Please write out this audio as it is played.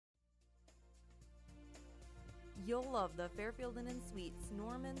You'll love the Fairfield Inn Suites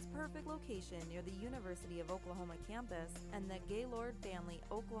Norman's perfect location near the University of Oklahoma campus and the Gaylord Family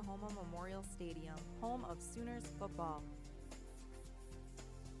Oklahoma Memorial Stadium, home of Sooners football.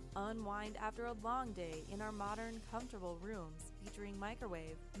 Unwind after a long day in our modern, comfortable rooms featuring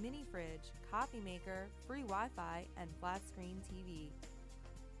microwave, mini fridge, coffee maker, free Wi-Fi, and flat-screen TV.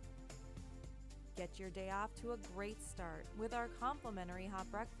 Get your day off to a great start with our complimentary hot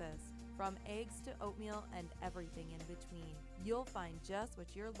breakfast. From eggs to oatmeal and everything in between, you'll find just what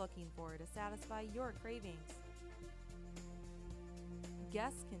you're looking for to satisfy your cravings.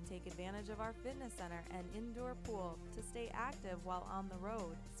 Guests can take advantage of our fitness center and indoor pool to stay active while on the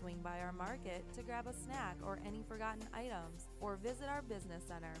road, swing by our market to grab a snack or any forgotten items, or visit our business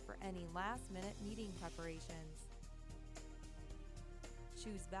center for any last-minute meeting preparations.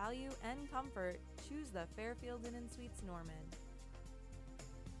 Choose value and comfort. Choose the Fairfield Inn Suites Norman.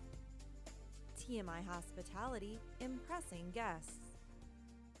 TMI Hospitality, impressing guests.